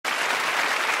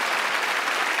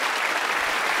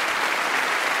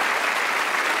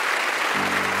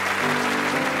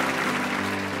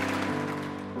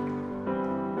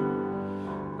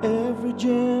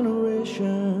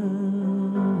generation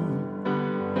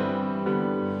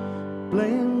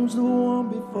blames the one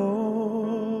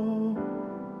before,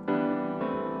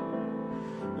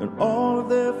 and all of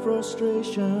their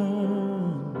frustration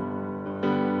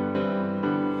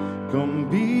come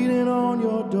beating on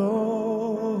your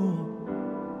door.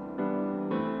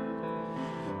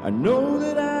 I know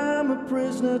that I'm a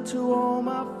prisoner to all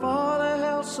my father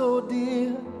held so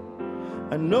dear.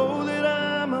 I know that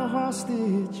I'm a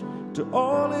hostage to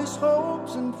all his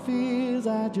hopes and fears.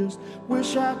 I just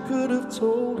wish I could have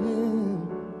told him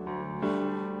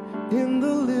in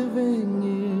the living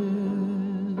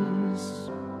years.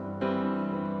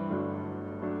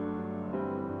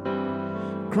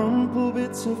 Crumpled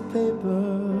bits of paper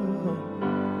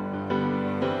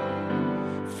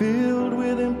filled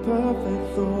with imperfect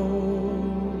thoughts,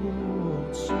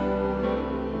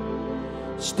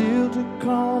 still to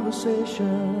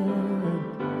conversation.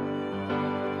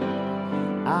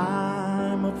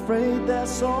 I'm afraid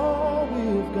that's all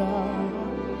we've got.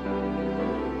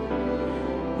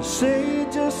 You say you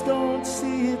just don't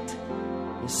see it.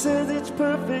 You said it's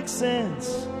perfect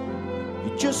sense.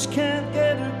 You just can't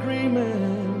get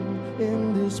agreement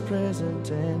in this present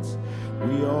tense.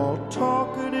 We all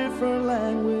talk a different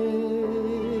language,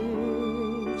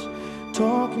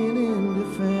 talking in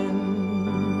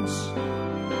defense.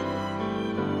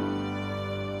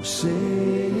 Say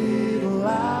it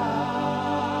loud,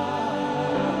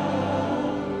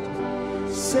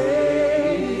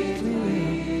 say it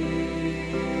clear.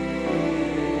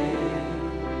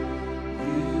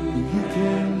 You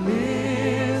can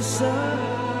listen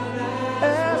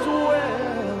as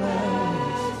well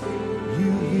as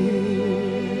you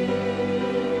hear,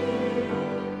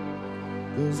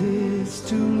 'cause it's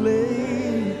too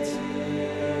late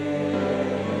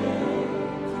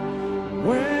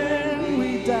when we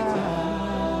die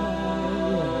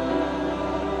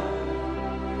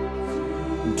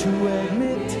to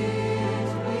admit that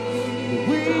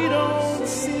we don't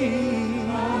see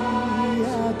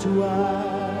eye to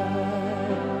eye.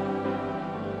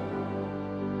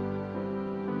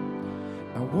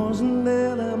 I wasn't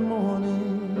there that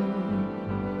morning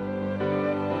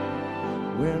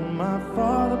when my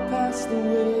father passed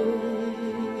away.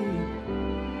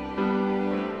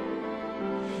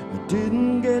 I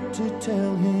didn't get to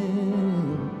tell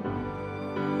him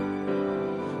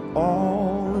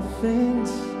all the things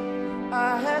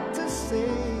I had to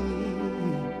say,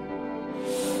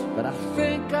 but I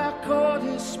think I caught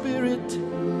his spirit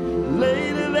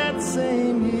later that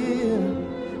same year.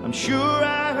 I'm sure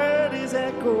I heard his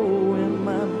echo in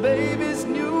my baby's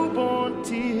newborn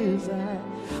tears. I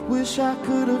wish I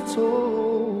could have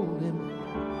told him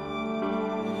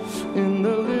in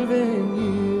the living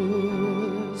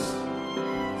years.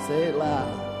 Say it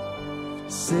loud.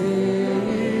 Say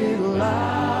it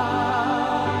loud.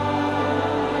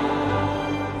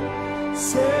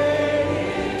 Say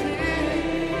it clear.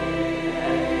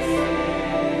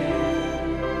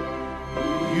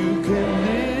 You can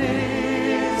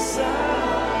listen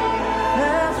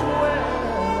as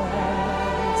well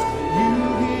as you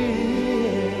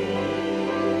hear.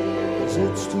 'Cause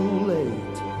it's too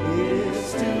late. It's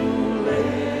too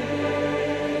late.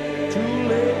 Too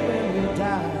late when we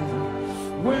die.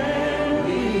 When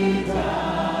we die,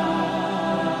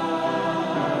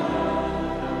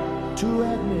 to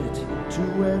admit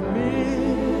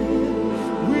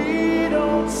we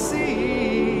don't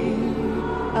see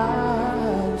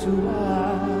eye to eye.